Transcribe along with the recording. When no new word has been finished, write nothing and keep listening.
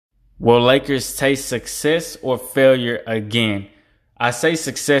Will Lakers taste success or failure again? I say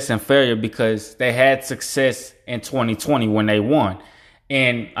success and failure because they had success in 2020 when they won.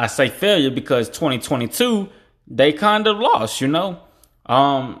 And I say failure because 2022, they kind of lost, you know?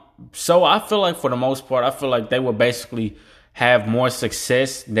 So I feel like for the most part, I feel like they will basically have more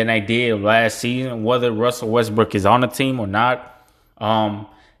success than they did last season, whether Russell Westbrook is on the team or not.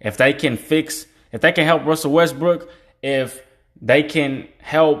 If they can help Russell Westbrook, if they can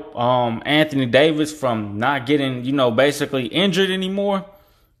help Anthony Davis from not getting, basically injured anymore.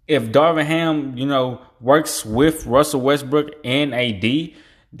 If Darvin Ham, works with Russell Westbrook and AD,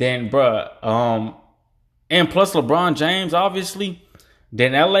 then and plus LeBron James, obviously,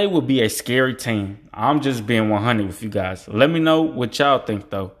 then LA would be a scary team. I'm just being 100 with you guys. Let me know what y'all think,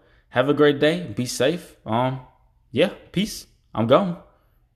 though. Have a great day. Be safe. Yeah, peace. I'm gone.